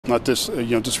Not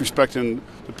disrespecting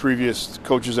the previous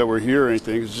coaches that were here or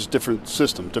anything. It's just different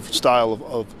system, different style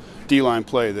of D-line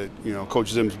play that Coach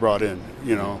Zim's brought in.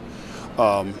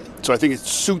 So I think it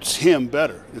suits him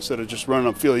better. Instead of just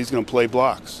running upfield, he's going to play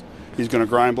blocks. He's going to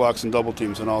grind blocks and double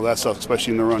teams and all that stuff,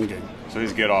 especially in the run game. So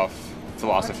his get-off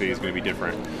philosophy is going to be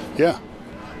different. Yeah,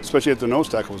 especially at the nose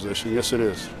tackle position. Yes, it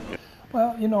is.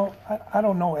 Well, I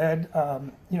don't know, Ed.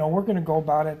 We're going to go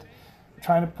about it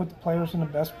trying to put the players in the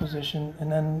best position,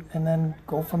 and then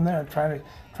go from there. Trying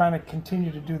to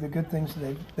continue to do the good things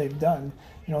they've done.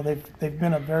 They've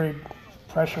been a very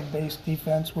pressure-based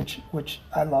defense, which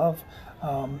I love.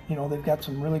 They've got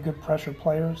some really good pressure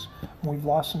players. We've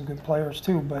lost some good players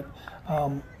too, but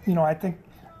I think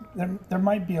there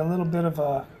might be a little bit of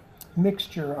a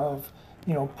mixture of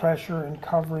pressure and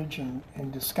coverage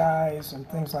and disguise and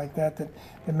things like that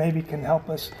maybe can help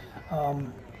us.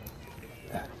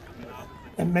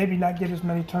 And maybe not get as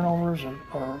many turnovers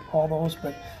or all those,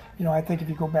 but I think if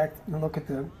you go back and look at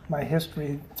my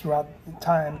history throughout the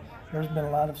time, there's been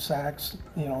a lot of sacks,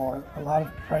 a lot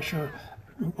of pressure,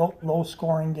 low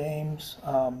scoring games,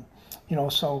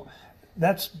 so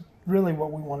that's really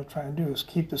what we want to try and do is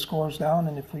keep the scores down,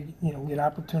 and if we get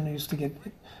opportunities to get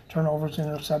turnovers,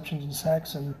 interceptions, and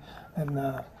sacks, and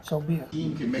so be it.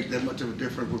 Team can make that much of a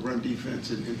difference with run defense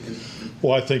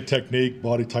Well, I think technique,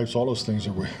 body types, all those things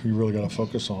that we really got to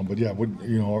focus on. But yeah,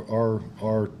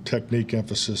 our technique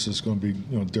emphasis is going to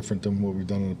be different than what we've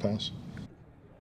done in the past.